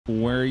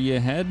Where are you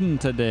heading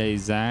today,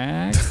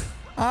 Zach?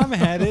 I'm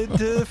headed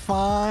to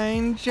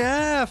find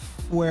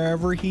Jeff,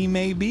 wherever he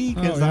may be,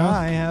 because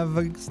I have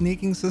a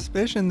sneaking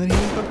suspicion that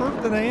he's the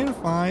perp today in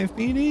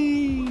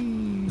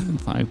FivePD.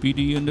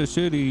 FivePD in the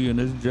city, and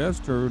it's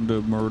Jeff's turn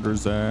to murder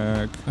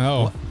Zach.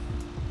 Oh.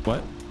 What?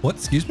 What?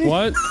 Excuse me?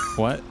 What?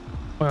 What?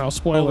 Wow,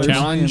 spoilers.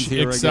 Challenge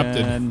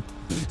accepted. Again.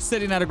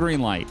 Sitting at a green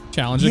light.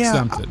 Challenge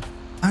accepted.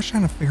 I was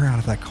trying to figure out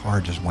if that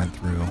car just went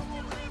through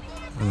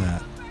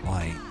that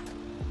light.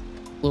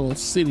 Little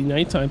city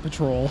nighttime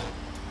patrol.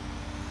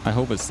 I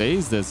hope it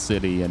stays this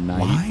city at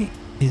night. Why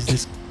is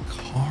this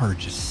car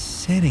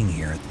just sitting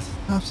here at the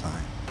stop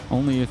sign?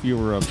 Only if you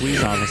were a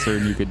police officer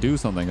and you could do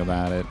something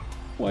about it.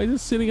 Why is it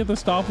sitting at the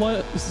stop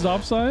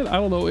sign? I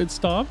don't know. It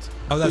stopped.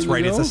 Oh, that's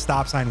right. It's a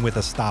stop sign with a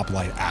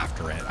stoplight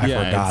after it. I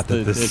forgot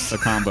that it's a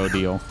combo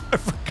deal. I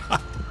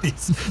forgot that these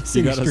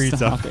city streets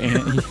stop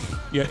and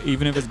yeah,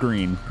 even if it's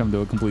green, come to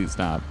a complete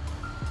stop.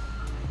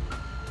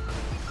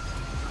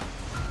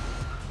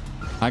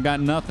 I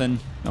got nothing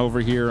over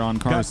here on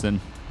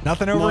Carson.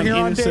 Nothing over here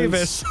on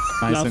Davis.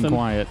 Nice and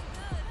quiet.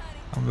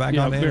 I'm back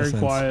on very Innocence.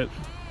 quiet.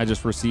 I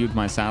just received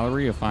my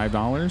salary of $5.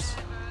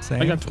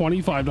 I got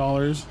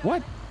 $25.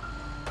 What?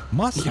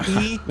 Must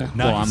be nice.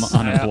 Well, I'm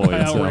unemployed.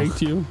 I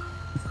outranked you.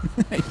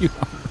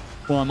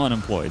 Well, I'm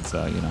unemployed,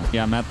 so you know.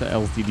 Yeah, I'm at the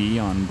LTD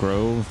on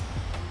Grove.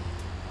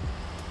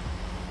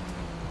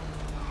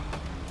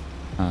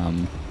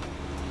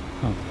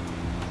 Oh,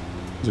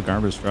 there's a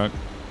garbage truck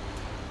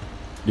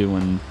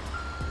doing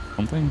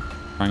something,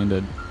 trying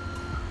to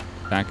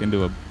back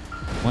into a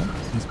what?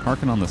 He's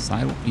parking on the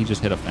sidewalk. He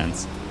just hit a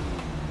fence.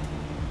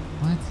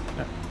 What?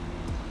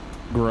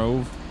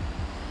 Grove.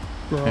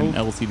 And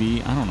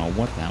LCD. I don't know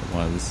what that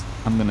was.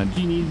 I'm gonna.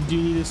 Do you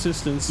need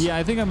assistance? Yeah,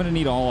 I think I'm gonna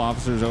need all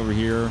officers over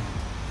here.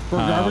 For a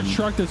garbage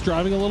truck that's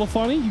driving a little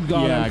funny, you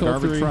got yeah,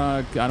 garbage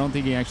truck. I don't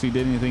think he actually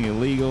did anything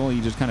illegal.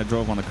 He just kind of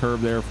drove on the curb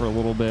there for a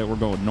little bit. We're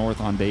going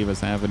north on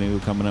Davis Avenue,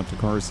 coming up to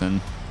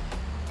Carson.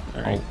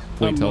 All right.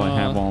 I'll wait till I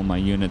have all my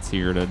units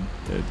here to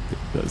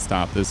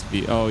stop this.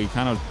 Oh, he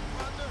kind of.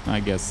 I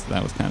guess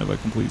that was kind of a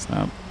complete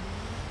stop.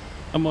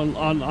 I'm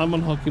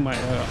unhooking my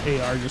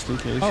AR just in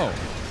case.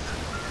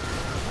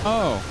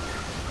 Oh.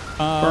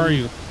 Where are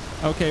you?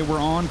 Okay, we're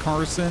on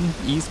Carson,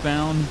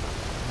 eastbound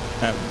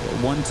at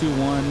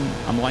 121.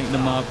 I'm lighting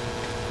him up.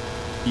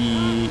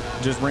 He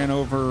just ran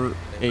over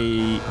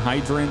a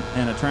hydrant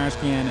and a trash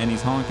can, and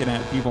he's honking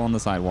at people on the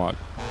sidewalk.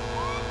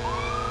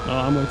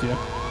 Oh, I'm with you.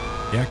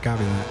 Yeah,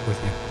 copy that.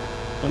 With you.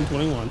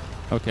 121.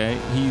 Okay,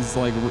 he's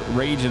like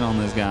raging on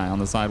this guy on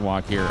the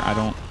sidewalk here. I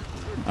don't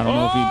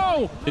know if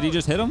he did. He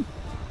just hit him?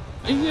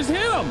 He just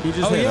hit him. He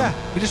just hit him.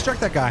 He just struck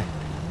that guy.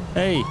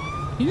 Hey.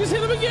 He just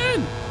hit him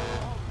again.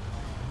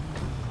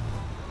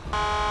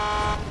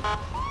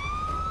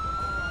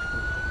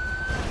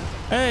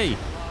 Hey.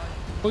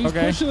 Well, he's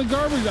pushing the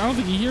garbage. I don't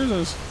think he hears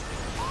us.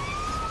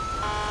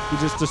 He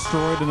just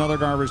destroyed another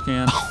garbage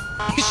can.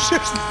 He's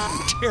just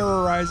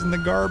terrorizing the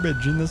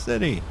garbage in the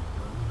city.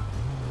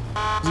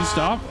 Does he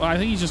stop? I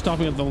think he's just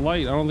stopping at the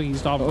light. I don't think he's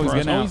stopping for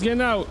us. He's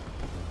getting out.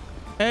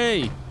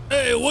 Hey.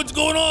 Hey, what's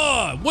going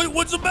on?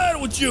 What's the matter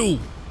with you?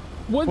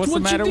 What's the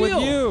matter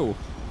with you?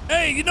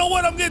 Hey, you know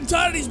what? I'm getting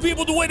tired of these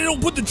people the way they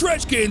don't put the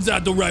trash cans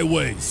out the right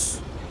ways.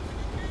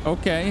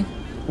 Okay.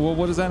 Well,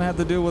 what does that have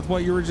to do with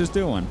what you were just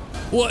doing?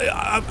 Well,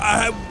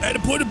 I had to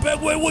put it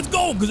back where it was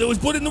going because it was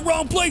put in the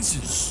wrong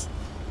places.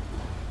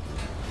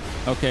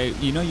 Okay,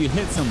 you know you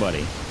hit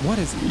somebody. What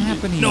is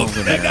happening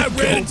over there? That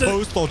guy ran into the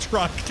postal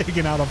truck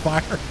taking out a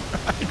fire.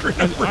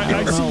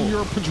 I see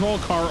your patrol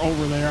car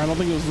over there. I don't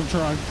think it was the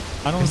truck.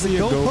 I don't see a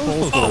Go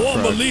Postal truck. Oh,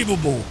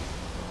 unbelievable.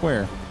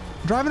 Where?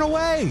 Driving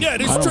away. Yeah,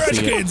 there's trash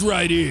cans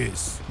right here.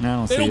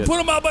 They don't put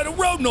them out by the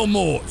road no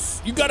more.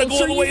 You got to go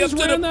all the way up to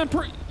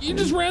the... You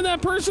just ran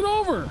that person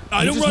over.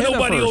 I didn't run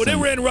nobody over. They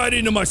ran right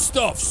into my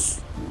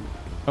stuffs.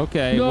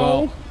 Okay,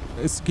 well,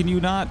 can you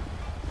not...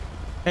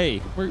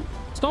 Hey.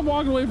 Stop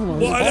walking away from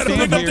us. Well, I got to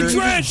pick up the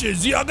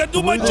trashes. Yeah, I got to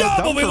do my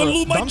job over here. I'm going to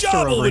lose my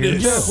job over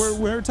this. Yeah,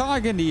 we're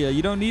talking to you.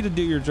 You don't need to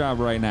do your job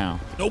right now.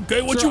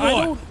 Okay, what you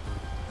want?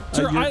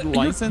 Your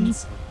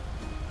license?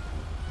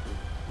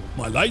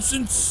 My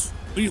license?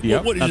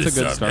 Yep, what is that's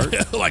a good start.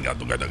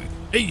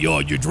 Hey,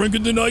 you're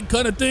drinking tonight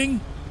kind of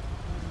thing?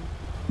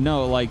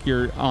 No, like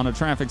you're on a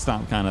traffic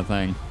stop kind of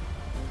thing.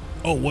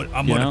 Oh, what?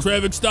 I'm on a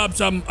traffic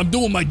stops. I'm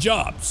doing my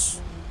jobs.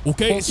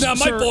 Okay? Well, it's not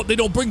my fault they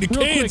don't bring the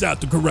cans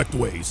out the correct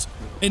ways.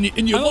 And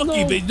you're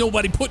lucky there's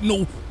nobody putting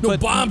no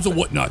bombs or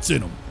whatnots in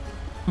them.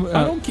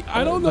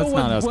 I don't know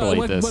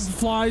what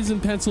flies in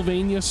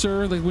Pennsylvania,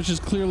 sir, which is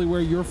clearly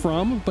where you're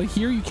from, but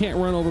here you can't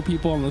run over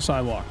people on the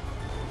sidewalk.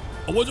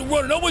 I wasn't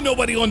running over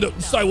nobody on the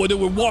sidewalk. They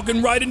were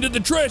walking right into the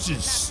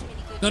trashes.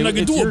 Nothing I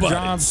can do about it. It's your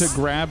job to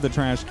grab the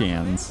trash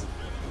cans,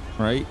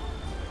 right?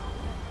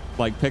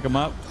 Like pick them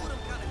up,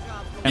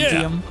 empty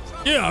them.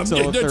 Yeah,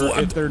 so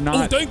if they're not...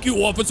 Oh, thank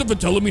you, officer, for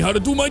telling me how to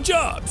do my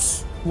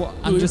jobs. Well,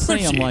 I'm just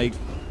saying, like,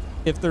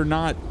 if they're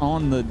not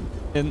on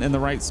in the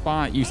right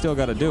spot, you still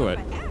got to do it.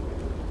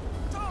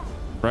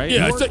 right?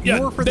 Yeah, More-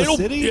 more for they the don't.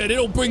 city? Yeah, they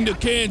don't bring the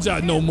cans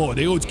out no more.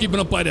 They always keep them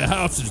up by their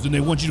houses, and they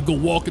want you to go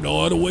walking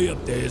all the way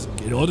up there and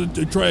get all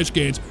the trash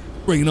cans,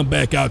 bringing them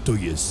back out to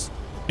you.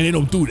 And they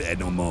don't do that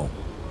no more.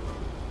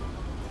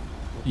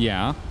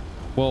 Yeah.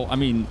 Well, I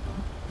mean,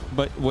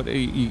 but what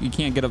you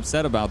can't get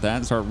upset about that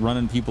and start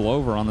running people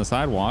over on the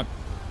sidewalk.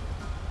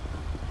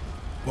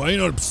 Well, I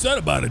ain't not upset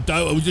about it.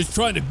 I was just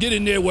trying to get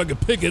in there where I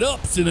could pick it up,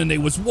 and then they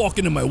was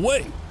walking in my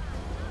way.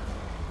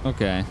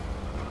 Okay.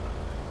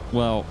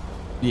 Well,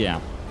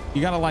 yeah.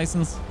 You got a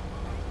license?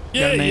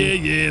 Yeah. Got a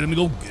name? Yeah. Let me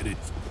go get it.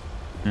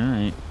 All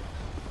right.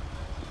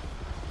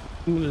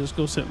 I'm gonna just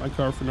go sit in my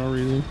car for no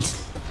reason.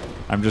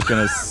 I'm just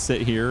gonna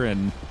sit here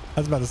and. I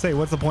was about to say,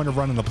 what's the point of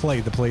running the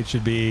plate? The plate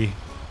should be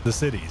the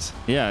city's.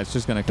 Yeah, it's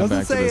just gonna come Doesn't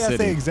back to say the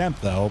city. SA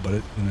exempt though, but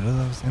it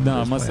doesn't say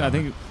No, it must. I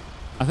think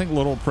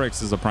Little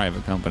Pricks is a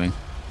private company.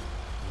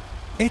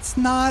 it's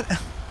not.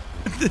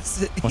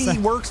 What's He that?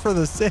 works for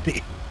the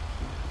city.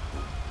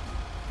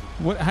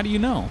 What? How do you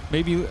know?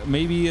 Maybe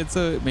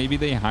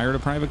they hired a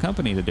private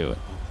company to do it.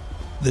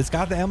 It's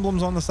got the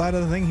emblems on the side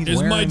of the thing. He's It's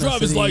wearing my the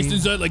driver's city-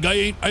 license.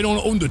 I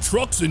don't own the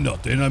trucks and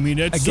nothing. I mean,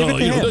 that's give it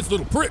to him. that's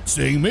Little Pricks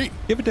saying me.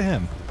 Give it to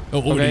him.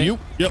 Oh, to Okay. you?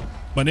 Yep.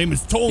 My name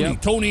is Tony.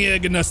 Yep. Tony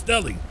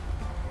Aganastelli.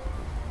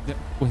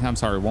 Wait, I'm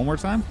sorry. One more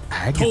time.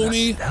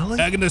 Tony Aganastelli?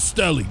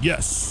 Aganastelli.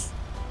 Yes.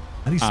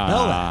 How do you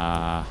spell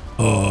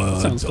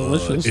that? Sounds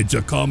delicious. It's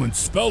a common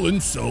spelling,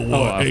 so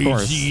of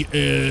course.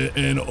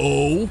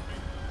 Agano.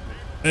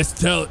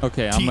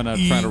 Okay, I'm gonna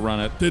try to run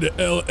it. To the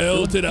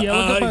LL to the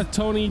Yeah, look I. up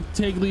Tony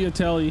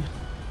Tagliatelli.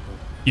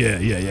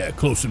 Yeah.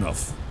 Close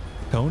enough.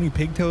 Tony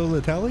Pigtoe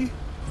Latelli?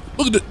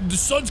 Look, the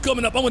sun's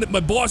coming up. My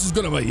boss is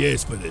gonna my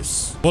ass for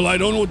this. Well, I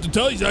don't know what to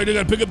tell you. I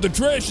gotta pick up the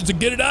trash and to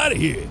get it out of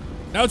here.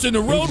 Now it's in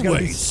the You just gotta be-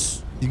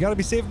 roadways. You got to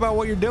be safe about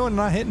what you're doing and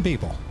not hitting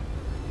people.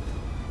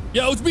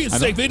 Yeah, I was being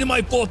safe. Ain't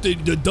my fault the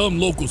dumb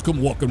locals come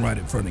walking right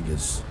in front of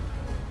us.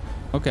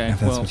 Okay.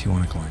 If that's Well, what you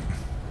want to claim.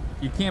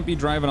 you can't be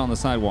driving on the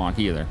sidewalk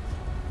either.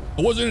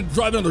 I wasn't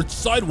driving on the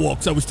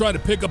sidewalks. I was trying to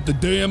pick up the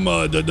damn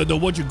the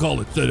what you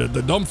call it, the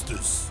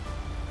dumpsters.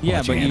 Yeah,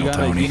 Watch but your you handle,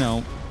 gotta,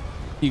 Tony.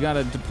 you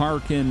gotta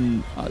park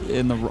on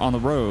the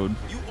road,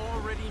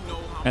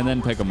 and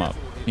then pick them up.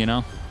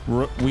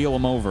 Wheel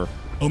them over.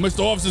 Oh,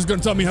 Mr. Officer's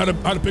gonna tell me how to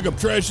pick up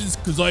trashes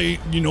because I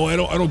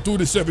don't do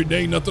this every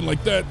day, nothing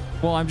like that.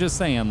 Well, I'm just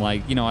saying, I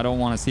don't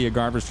want to see a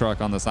garbage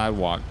truck on the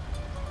sidewalk.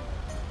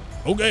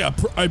 Okay,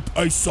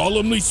 I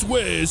solemnly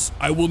swears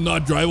I will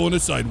not drive on the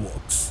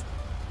sidewalks.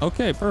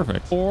 Okay,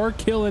 perfect. Or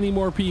kill any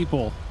more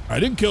people. I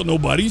didn't kill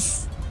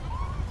nobody's.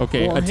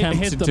 Okay, Or attempt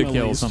hit them to at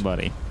kill least.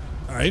 somebody.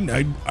 I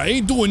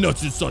ain't doing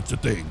such a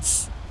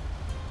things.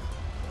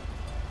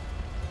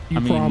 You I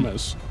mean,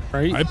 promise,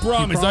 right? I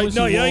promise. You promise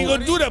I you ain't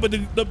won't? gonna do that, but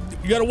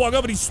you gotta walk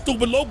up and these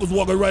stupid locals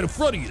walking right in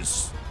front of you.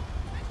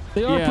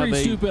 They are Yeah, pretty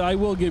they- stupid. I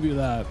will give you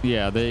that.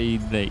 Yeah,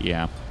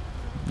 yeah.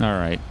 All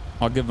right,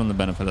 I'll give them the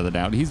benefit of the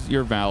doubt.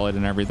 You're valid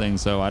and everything,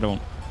 so I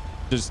don't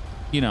just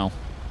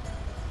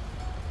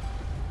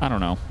I don't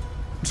know.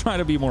 Try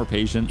to be more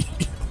patient.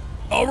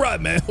 All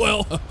right, man.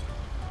 Well,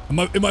 am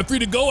I free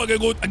to go? I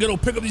gotta go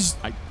pick up these.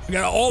 I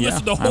got all this Yeah,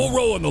 in the whole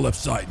row on the left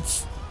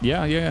sides.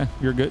 Yeah,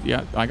 you're good.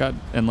 Yeah,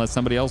 unless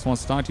somebody else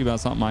wants to talk to you about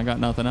something, I got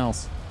nothing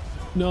else.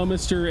 No,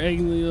 Mr.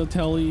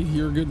 Agliatelli,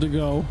 you're good to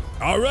go.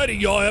 All righty,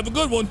 y'all have a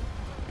good one.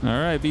 All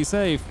right, be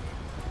safe.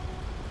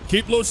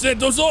 Keep Los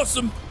Santos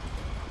awesome.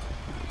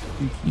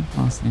 Keep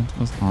Los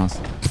Santos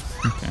awesome.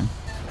 Okay.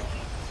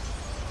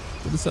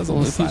 It says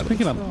on the If he was side.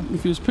 picking up,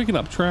 if he was picking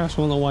up trash, I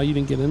don't know why you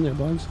didn't get in there,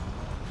 Bugs.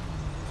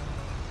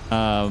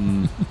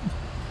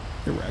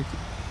 Correct.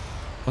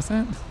 What's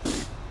that?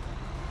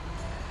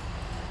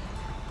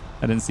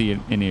 I didn't see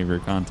any of your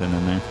content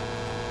in there.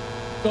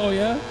 Oh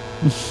yeah,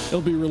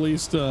 it'll be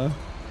released. It'll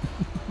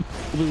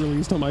be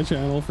released on my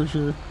channel for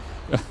sure.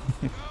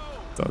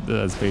 So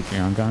that's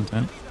Patreon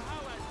content.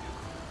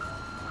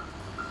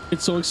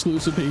 It's so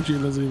exclusive,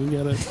 Patreon doesn't even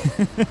get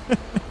it.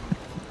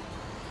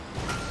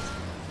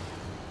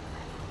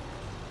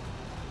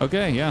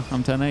 Okay, yeah,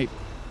 I'm 10-8.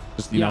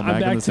 Just, Yeah, I'm back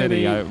in back the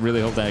city. 10-8. I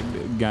really hope that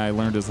guy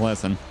learned his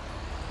lesson.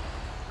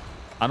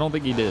 I don't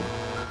think he did.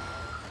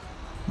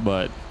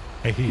 But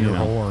I hear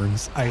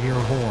horns. I hear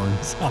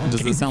horns.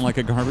 does it sound like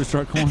a garbage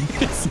truck horn?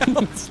 It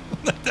sounds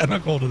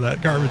identical to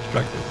that garbage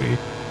truck that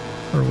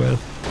we were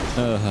with.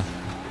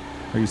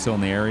 Are you still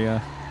in the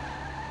area?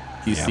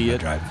 Do you see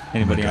it?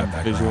 Anybody have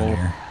visual?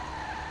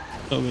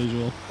 So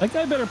visual. That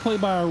guy better play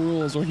by our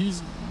rules, or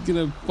he's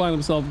gonna find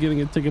himself getting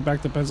a ticket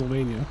back to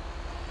Pennsylvania.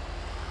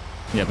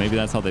 Yeah, maybe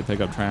that's how they pick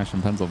up trash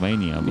in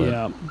Pennsylvania. But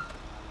Yeah.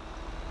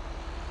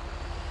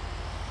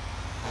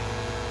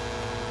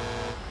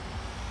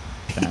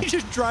 He's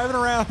just driving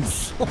around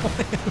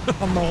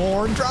on the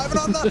horn, driving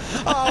on the.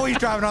 Oh, he's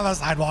driving on the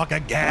sidewalk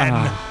again.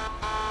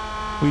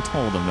 we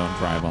told him don't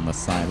drive on the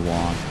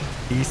sidewalk.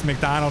 East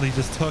McDonald, he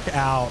just took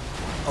out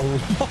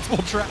multiple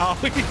trash. Oh,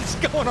 he's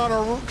going on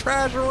a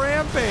trash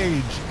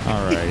rampage.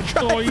 All right.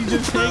 Oh, he's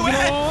just threw taking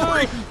it all out.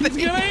 everything.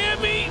 He's gonna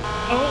hit me.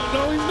 Oh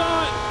no, he's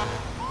not.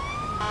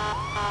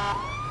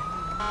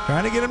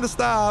 Trying to get him to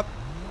stop.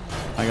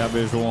 I got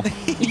visual.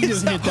 He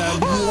just hit that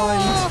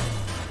light.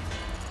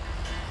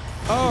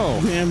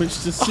 Oh. Damage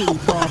to city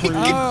property.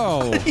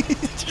 Oh.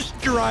 He's just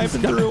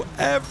driving through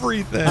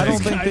everything. I don't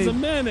This think guy's they- a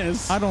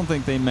menace. I don't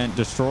think they meant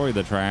destroy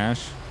the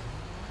trash.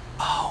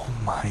 Oh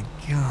my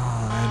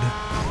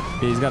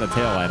god. Yeah, he's got a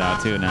tail light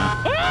out too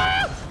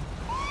now.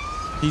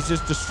 He's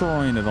just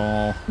destroying it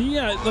all.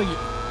 Yeah, like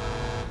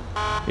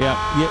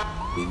Yeah.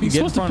 he's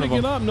Get in supposed to front of pick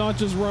him. it up, not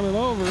just run it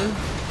over.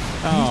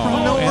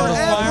 running over and the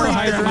fire everything.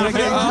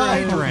 hydrant.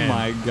 Hydrant. Oh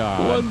my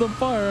god. What'd the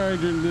fire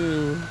hydrant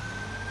do?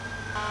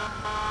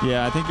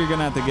 Yeah, I think you're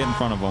gonna have to get in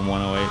front of him.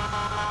 108.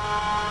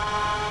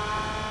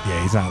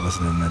 Yeah, he's not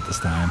listening at this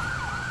time.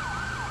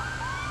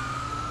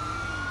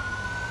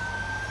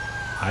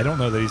 I don't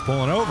know that he's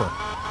pulling over.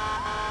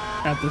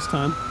 At this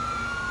time,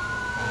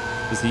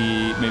 Does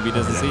he? Maybe he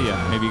doesn't see you.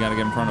 Maybe you gotta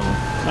get in front of him.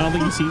 I don't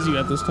think he sees you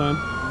at this time.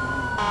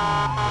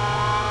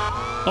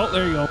 Oh,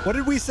 there you go. What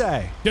did we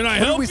say? Can I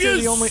What help did we say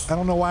you? I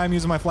don't know why I'm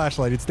using my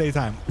flashlight. It's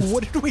daytime.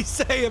 What did we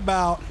say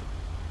about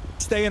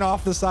staying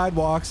off the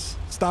sidewalks?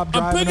 Stop I'm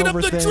driving picking up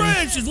over the things.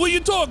 trash. Is what you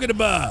talking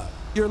about?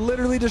 You're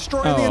literally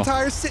destroying the Oh.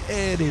 entire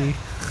city.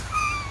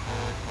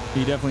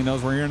 He definitely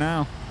knows where you're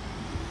now.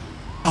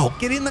 Oh,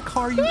 get in the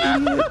car, you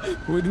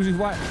idiot.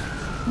 What?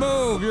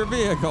 Move your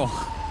vehicle.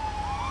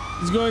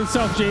 He's going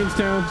South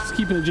Jamestown. He's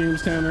keeping it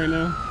Jamestown right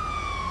now.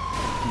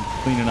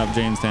 Cleaning up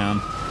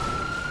Jamestown.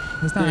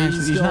 He's not Yeah, actually.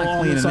 He's still not on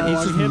cleaning the it. He's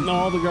sidewalk, just hitting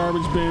all the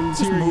garbage bins.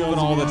 just Here he moving goes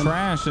all the again.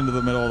 trash into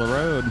the middle of the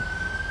road.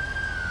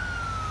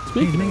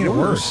 He's making it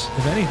worse.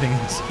 If anything,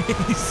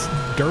 he's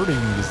dirting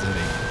the city.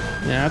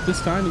 Yeah, at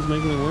this time, he's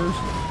making it worse.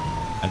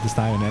 At this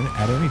time and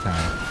at any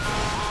time.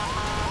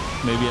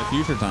 Maybe at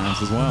future times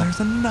as well.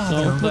 There's another.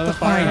 Oh, What the another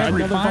fire? fire.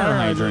 Every Another fire fire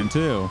hydrant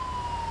too.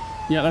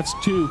 Yeah, that's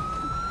two.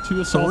 Two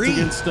assaults Three?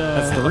 against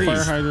That's a three.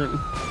 fire hydrant.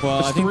 Well,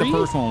 That's I think three? the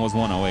first one was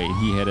 108.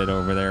 He hit it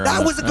over there. That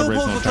on was a the Go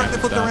original Postal truck that traffic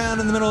flipped stop. around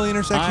in the middle of the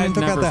intersection I and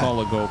took out never that. saw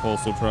a Go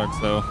Postal truck,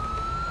 so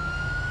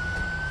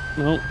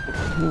Nope.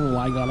 Oh,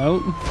 I got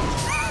out.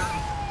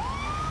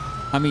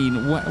 I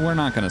mean, we're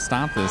not going to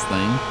stop this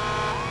thing.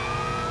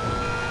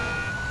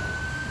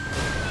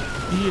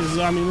 He is.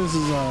 I mean, this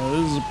is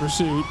a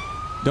pursuit.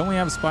 Don't we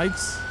have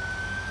spikes?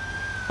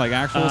 Like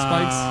actual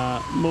spikes?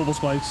 Mobile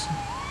spikes.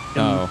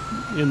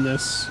 In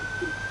this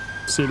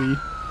city.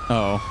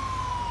 Oh,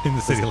 In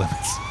the city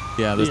limits.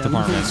 yeah, this yeah,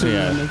 department. city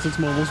Yeah. limits, it's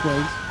mobile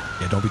spikes.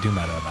 Yeah, don't be too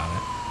meta about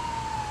it.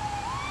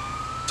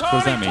 What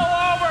does that mean?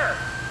 I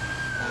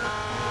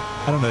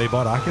don't know. They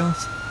bought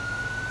Oculus?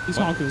 He's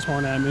honking his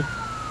horn at me.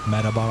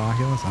 Meta bought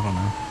Oculus? I don't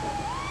know.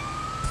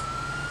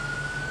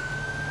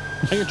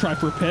 I can try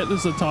for a pit.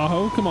 This is a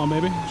Tahoe. Come on,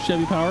 baby.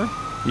 Chevy power.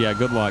 Yeah,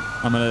 good luck.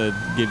 I'm going to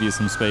give you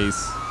some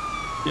space.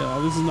 Yeah,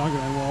 this is not going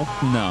to end well.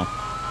 No.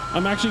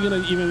 I'm actually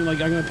going to I'm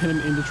going to pin him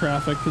into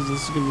traffic because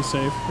this is going to be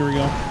safe. Here we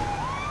go.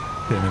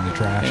 Hit him in the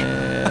trash.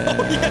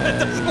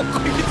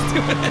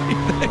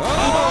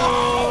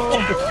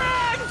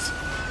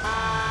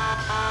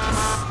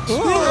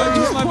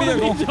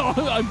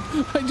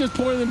 I just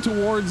pointed them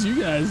towards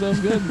you guys. That was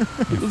good.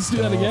 Let's do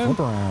that again. Flip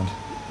around.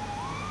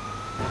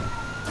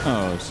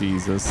 Oh,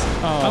 Jesus.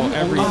 I'm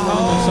Every on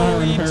the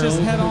siren he just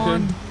apparently. head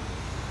on Okay.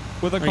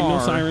 with a Are you car.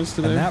 no sirens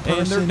today? And that And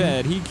person they're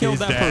dead. He killed is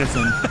that dead.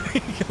 person. He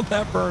killed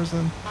that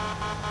person.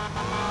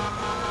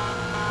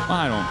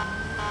 I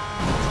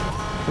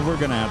don't. We're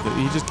gonna have to.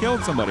 He just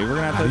killed somebody. We're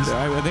gonna have to.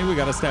 I think we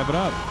gotta step it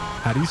up.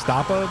 How do you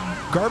stop a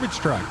garbage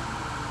truck?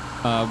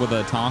 With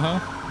a Tahoe.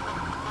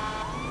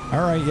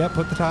 All right, yeah,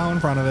 put the Tahoe in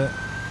front of it.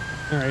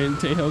 All right, and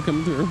Tahoe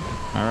coming through.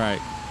 All right,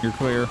 you're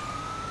clear.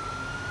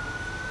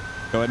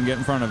 Go ahead and get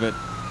in front of it.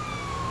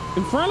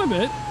 In front of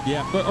it?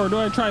 Yeah. Or do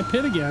I try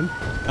pit again?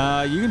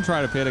 You can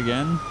try to pit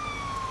again.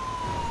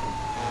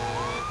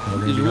 We're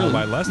going to be going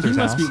by Lester's he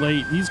must house. be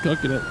late. He's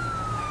cooking it.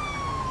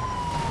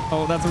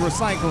 Oh, that's a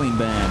recycling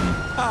bin.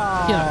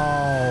 Oh.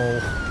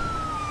 Yeah.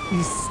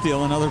 He's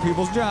stealing other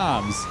people's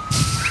jobs.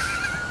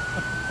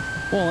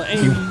 Well,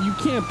 and you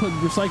can't put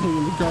recycling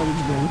in the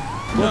garbage bin.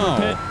 Go No.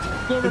 over pit.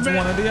 Go over It's pit.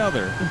 one or the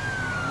other.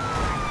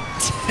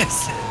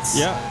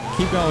 Yeah,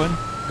 keep going.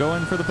 Go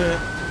in for the pit.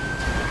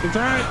 That's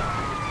right.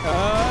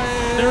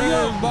 There we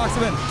go. Box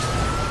him in.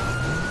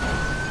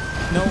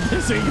 No.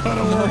 This ain't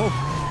gonna No. work.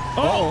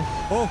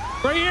 Oh,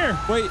 Right here.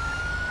 wait.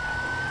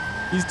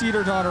 He's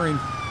teeter-tottering.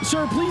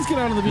 Sir, please get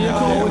out of the vehicle.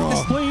 No, if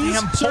this Please.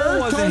 damn pole Sir,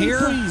 wasn't Tony, here.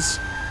 please.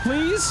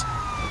 Please.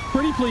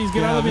 Pretty please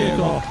get out of the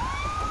vehicle.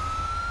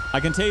 I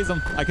can tase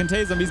him. I can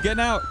tase him. He's getting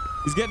out.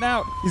 He's getting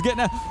out. He's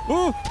getting out.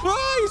 Ooh,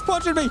 he's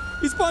punching me.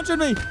 He's punching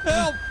me.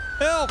 Help.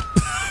 Help.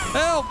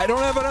 Help. I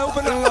don't have an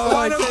open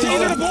I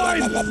Taser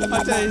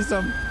deployed. tased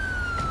him.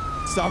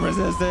 Stop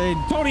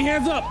resisting. Tony,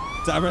 hands up.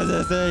 Stop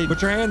resisting.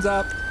 Put your hands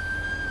up.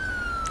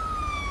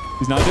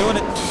 He's not doing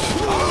it.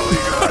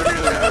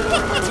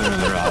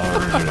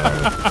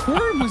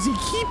 Where was he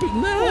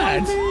keeping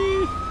that?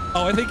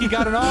 Oh, I think he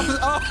got an office.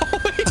 Oh,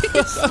 he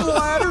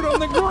splattered on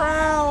the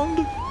ground.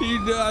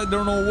 I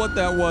don't know what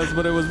that was,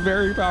 but it was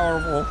very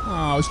powerful. Oh,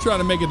 I was trying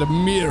to make it a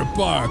Mirror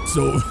Parks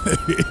over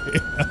here.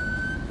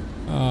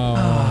 Oh,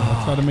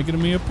 I tried to make it a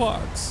Mirror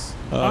Parks.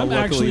 I'm luckily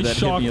actually that hit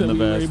shocked me in that the we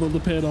were vest. able to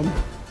pit him.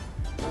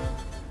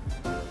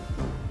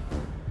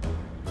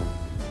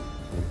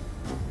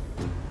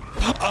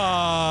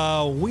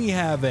 We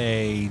have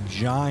a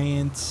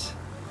giant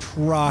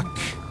truck.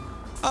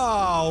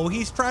 Oh,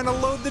 he's trying to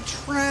load the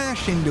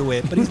trash into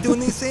it, but he's doing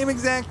the same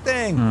exact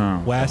thing.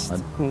 Oh, West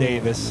God.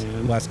 Davis,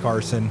 man. West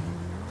Carson.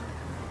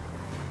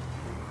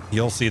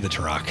 You'll see the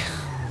truck.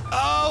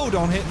 Oh,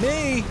 don't hit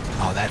me.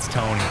 Oh, that's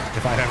Tony,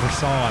 if I ever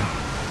saw him.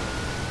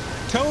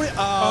 Tony.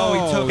 Oh,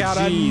 he took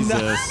out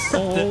Jesus.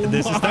 a.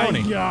 This is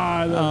Tony.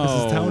 God.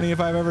 This is Tony if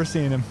I've ever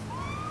seen him.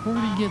 Where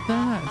did he get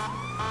that?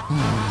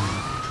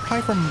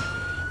 Probably from.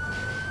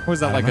 Was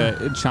that I like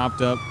don't a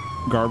chopped up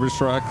garbage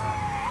truck?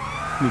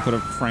 We put a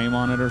frame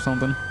on it or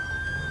something?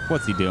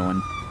 What's he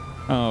doing?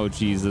 Oh,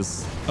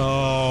 Jesus.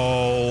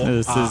 Oh.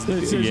 This is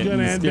This is getting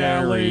gonna end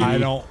badly. scary. I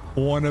don't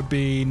want to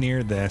be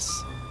near this.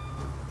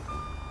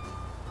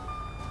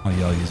 I'll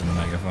yell using the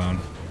megaphone.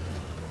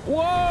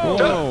 Whoa!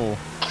 Whoa.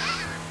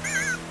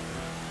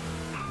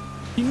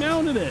 He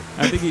mounted it.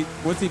 I think he,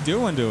 what's he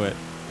doing to it?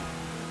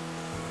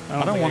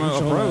 I don't think want can to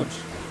show approach.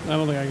 that. I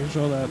don't think I can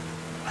show that.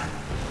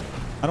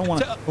 I don't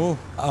want to. Oh.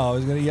 Oh, I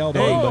was going to yell,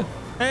 Hey, but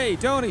hey,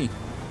 Tony.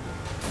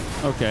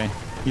 Okay.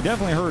 He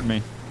definitely heard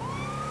me.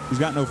 He's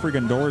got no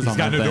freaking doors on he's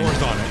got that no thing.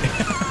 doors on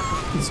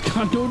it. He's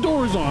got no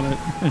doors on it.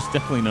 There's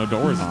definitely no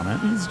doors on it.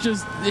 He's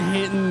just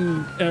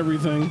hitting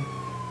everything.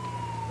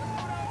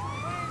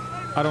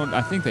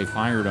 I think they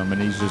fired him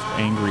and he's just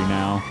angry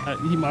now.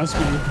 He must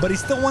be. But he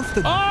still wants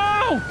to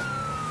Oh!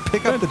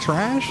 pick up the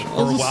trash? That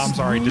was Or, a well, I'm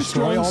sorry, really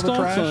destroy all the strong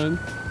trash? stop sign.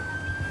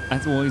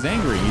 That's well, he's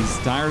angry. He's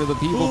tired of the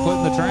people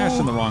putting the trash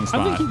in the wrong I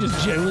spot. think he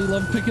just generally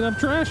loved picking up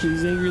trash.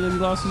 He's angry that he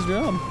lost his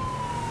job.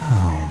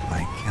 Oh,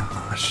 my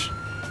gosh.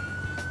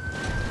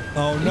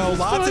 Oh, no,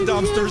 lots of finding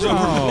dumpsters it. over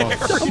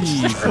Oh, there.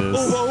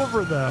 Jesus. All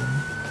over them.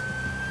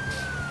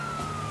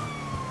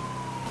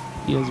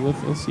 He is with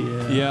us,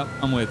 yeah. Yep,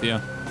 I'm with you.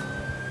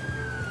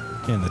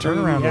 And the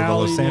turnaround of the Los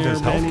Alley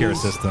Santos near healthcare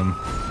Benny's. system.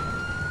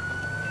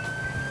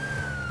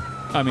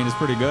 I mean, it's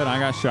pretty good. I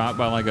got shot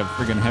by like a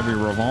freaking heavy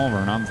revolver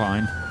and I'm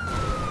fine.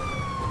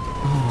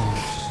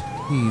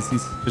 Oh, jeez.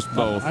 He's just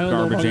both I don't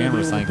know if garbage I'm and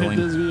gonna be able to pit recycling.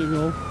 this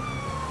vehicle.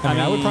 I mean,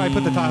 I would probably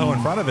put the Tahoe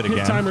in front of it Hit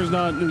again. timer's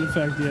not in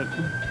effect yet.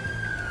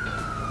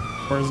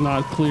 Or is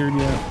not cleared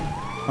yet.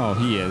 Oh,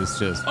 he is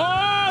just.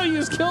 Oh, you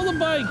just killed a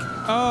bike.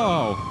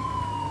 Oh.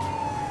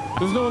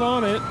 There's no one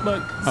on it, but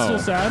it's Oh. still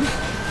sad.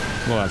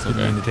 Well, that's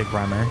Didn't okay. mean to take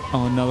primary.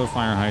 Oh, another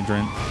fire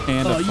hydrant.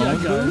 And a Oh, yeah,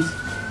 phone guys. booth?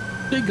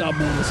 They got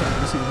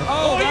motorcycles here.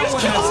 Oh, he that just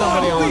one had killed-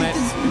 somebody oh, on he it.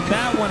 just-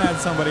 That one had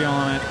somebody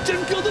on it.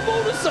 Jim killed a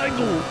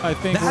motorcycle. I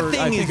think That I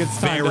thing think is it's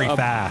time very to up,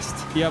 fast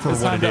Yep, for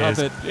it's what time it to up is.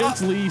 it.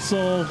 It's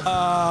lethal.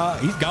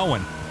 He's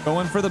going.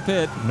 Going for the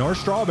pit. North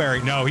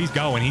Strawberry. No, he's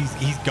going.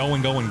 He's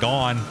going,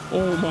 gone.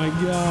 Oh my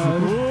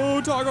god.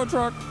 Ooh, taco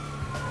truck.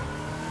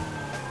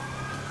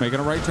 Making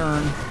a right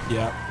turn.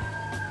 Yep.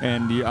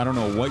 And I don't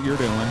know what you're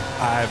doing.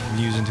 I'm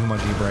using too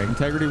much e-brake.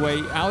 Integrity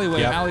way,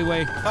 alleyway, Yep.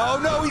 alleyway. Oh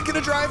no, he's gonna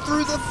drive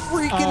through the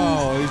freaking.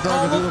 Oh, he's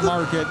driving through the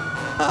market.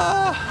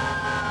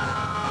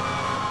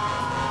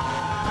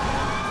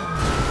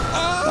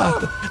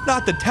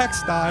 Not the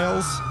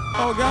textiles.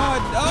 Oh God!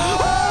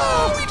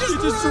 Oh, he just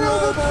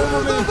drove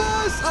over the me.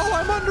 bus. Oh,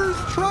 I'm under his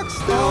truck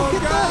still. Oh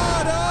Get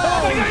God!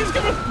 Oh my god, he's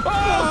coming.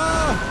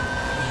 Oh!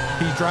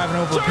 that. He's driving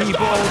over Sure, people.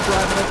 stop.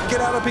 Driving.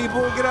 Get out of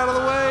people. Get out of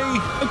the way.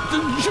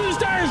 Shoot his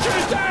tires, shoot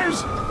his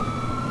tires.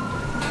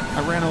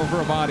 I ran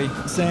over a body.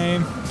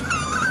 Same.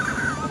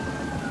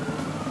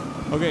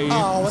 Okay,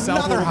 Oh,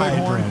 south another of the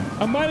Bighorn.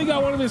 hydrant. I might have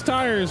got one of his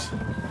tires.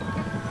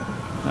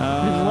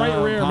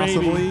 right rear,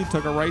 possibly. maybe.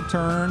 Took a right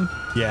turn.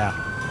 Yeah.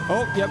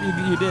 Oh, yep,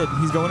 you did.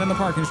 He's going in the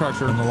parking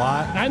structure. In the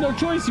lot. I had no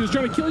choice. He was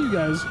trying to kill you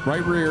guys.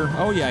 Right rear.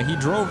 Oh yeah, he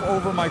drove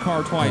over my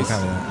car twice.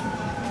 Copy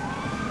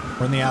that.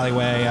 We're in the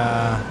alleyway.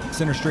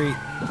 Center Street.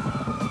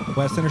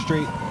 West Center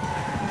Street.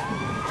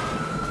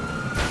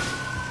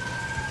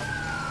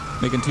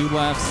 Making two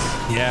lefts.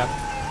 Yep.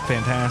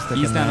 Fantastic.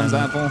 East And Adams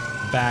then Apple.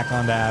 Back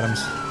onto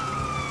Adams.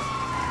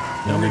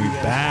 Then we're gonna be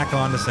back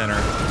onto center.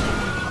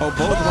 Oh,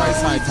 both right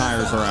side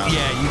tires are out.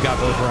 Yeah, you got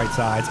both right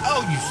sides.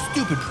 Oh, you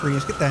stupid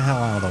Prius. Get the hell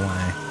out of the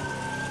way.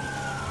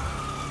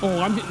 Oh,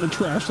 I'm hitting the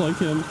trash like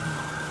him.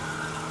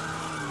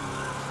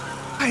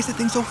 Why is that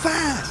thing so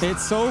fast?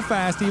 It's so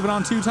fast, even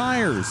on two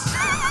tires.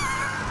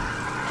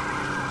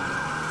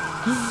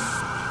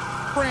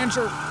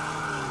 Rancher.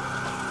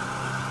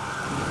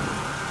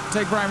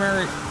 Take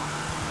primary.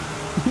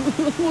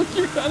 Look,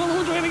 I don't know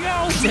which way to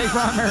go. Take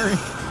primary.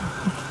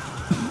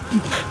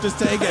 Just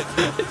take it.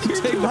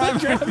 Take My primary.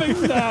 traffic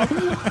stop.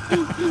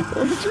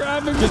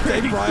 Traffic. Just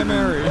take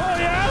primary. Oh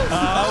yeah.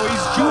 Oh,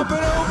 he's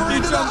jumping over. He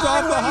into jumped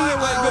off the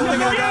highway. Good Go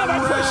thing I get got him! I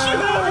him pushed you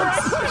red. over! I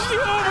pushed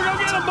you over! Go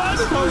get him, bud!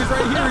 Oh, he's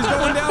right here. He's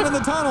going down in the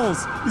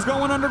tunnels. He's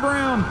going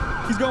underground.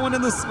 He's going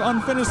in this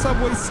unfinished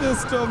subway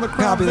system. The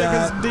Copy traffic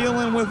that. is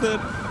dealing with it.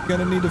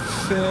 Gonna need to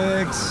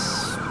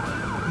fix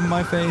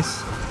my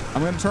face. I'm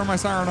going to turn my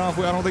siren off.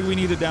 I don't think we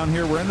need it down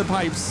here. We're in the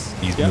pipes.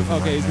 He's yep. moving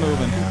Okay, right he's now,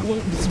 moving. yeah.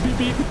 Look, it's beep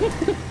beep.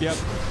 Yep.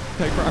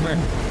 Take primary.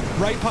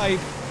 Right pipe.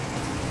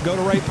 Go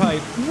to right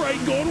pipe.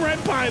 Going right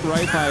pipe.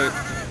 Right pipe.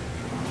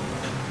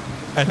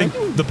 I think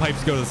the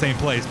pipes go to the same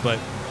place, but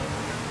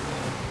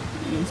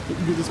Let's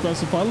do the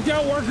specify. Look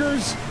out,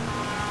 workers.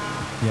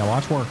 yeah,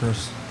 watch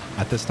workers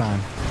at this time.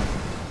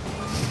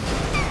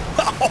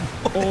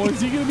 Oh,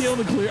 is he going to be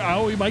able to clear?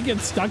 Oh, he might get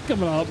stuck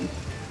coming up.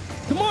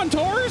 Come on,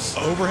 Taurus.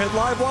 Overhead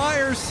live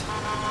wires.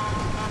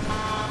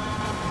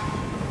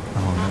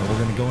 Oh no, we're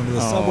gonna go into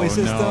the subway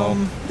system.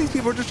 No. These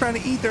people are just trying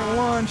to eat their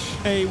lunch.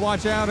 Hey,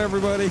 watch out,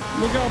 everybody.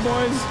 Look out,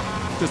 boys.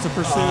 Just a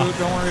pursuit.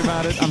 Don't worry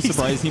about it. I'm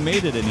surprised he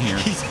made it in here.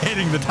 He's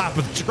hitting the top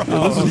of the truck.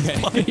 Oh,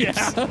 okay. Yeah.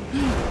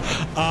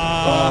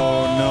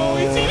 Oh, no.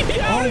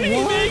 How did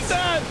he make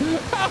that?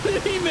 How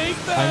did he make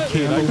that? I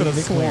can't I could have believe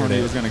he sworn cleared he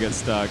it. was going to get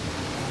stuck.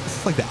 This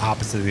is like the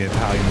opposite of the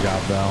Italian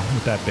job, though,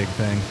 with that big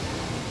thing.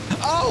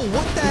 Oh,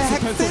 what the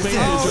heck? Pennsylvania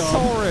Physics?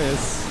 job.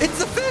 Taurus. It's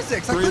the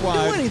physics. I Three couldn't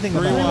wide. do anything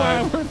Three about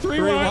wide. it. We're three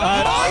Three wide.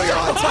 wide. Oh, you're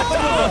on top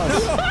of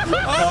us.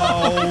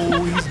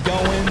 Oh, he's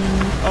going.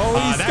 Oh,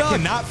 he's that stuck.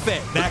 cannot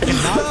fit. That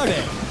cannot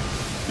fit.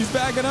 He's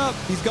backing up.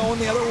 He's going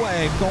the other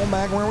way. Going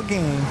back where we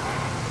came.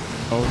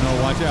 Oh,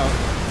 no. Watch out.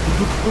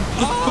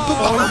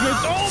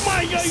 Oh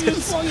my God! You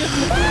just flung it.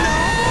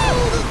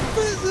 Oh,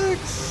 the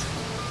physics.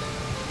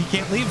 He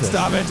can't leave this.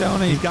 Stop it,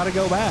 Tony. He's got to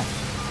go back.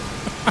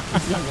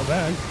 He's gotta go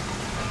back.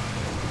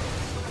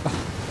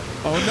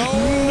 Oh, no.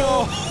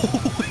 No.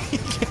 He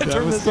can't That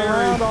turn was this scary.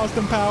 around,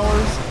 Austin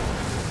Powers.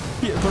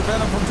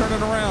 Prevent him from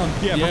turning around.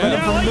 Yeah, prevent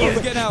him from He's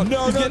moving. getting out.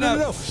 No, He's no, getting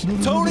no, out. no,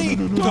 no. Tony,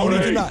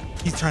 do not.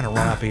 He's trying to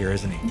run up here,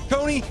 isn't he?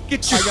 Tony,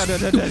 get your. I got a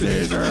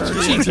taser.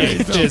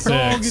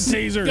 Physics.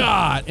 Taser.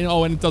 God. And,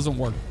 and it doesn't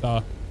work.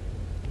 Thought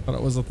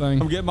it was a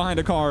thing. I'm getting behind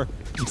a car.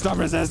 Stop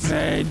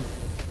resisting.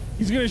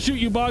 He's gonna shoot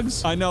you,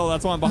 Bugs. I know.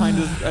 That's why I'm behind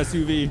his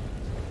SUV.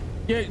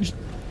 Yeah.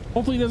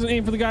 Hopefully he doesn't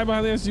aim for the guy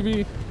behind the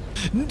SUV.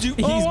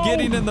 He's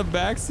getting in the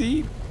back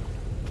seat.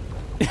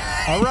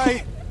 All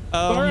right.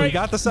 All right. We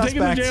got the Take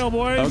him to suspect. jail,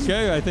 boys.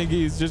 Okay, I think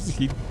he's just.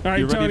 All right,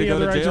 you ready Tony, to go you have to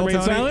the right to jail,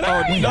 remain Tony? silent.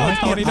 Oh, Wait, no, why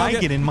Tony, can't I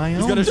get in my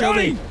He's own? gonna show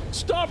Tony, me.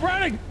 stop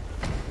running.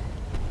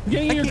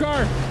 Get in your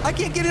car. I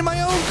can't get in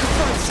my own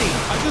front seat.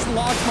 I just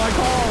locked my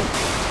car.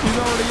 He's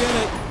already in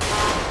it.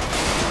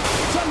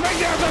 Something back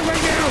down. Something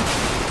back down.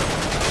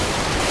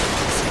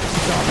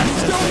 He's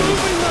still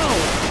moving though.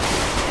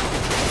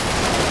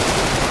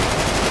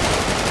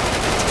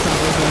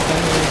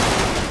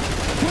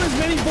 Put as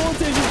many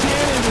bullets as you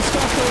can in to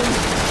stop those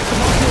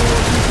hospital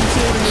workers from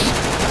saving him.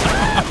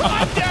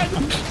 I'm dead.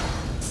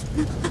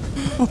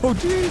 Oh,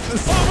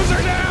 Jesus.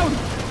 Officer down.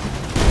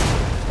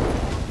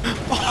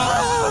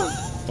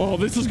 Oh,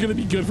 this is gonna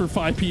be good for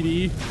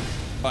FivePD.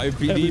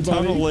 FivePD Everybody.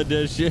 Tunnel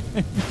Edition.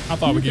 I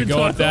thought we could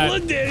go with that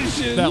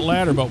Edition.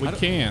 ladder, but we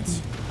can't.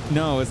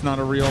 No, it's not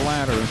a real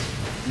ladder.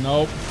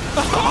 Nope.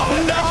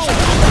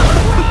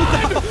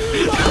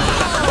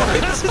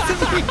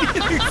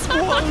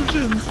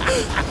 Explosions.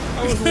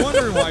 I was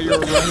wondering why you were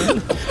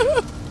running.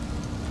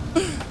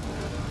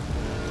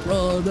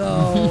 Oh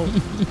no.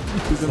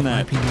 Who's in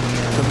that?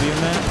 Somebody in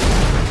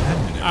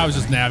that? I was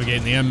just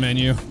navigating the M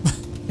menu.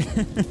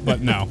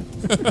 But no.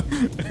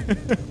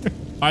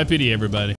 FivePD, everybody.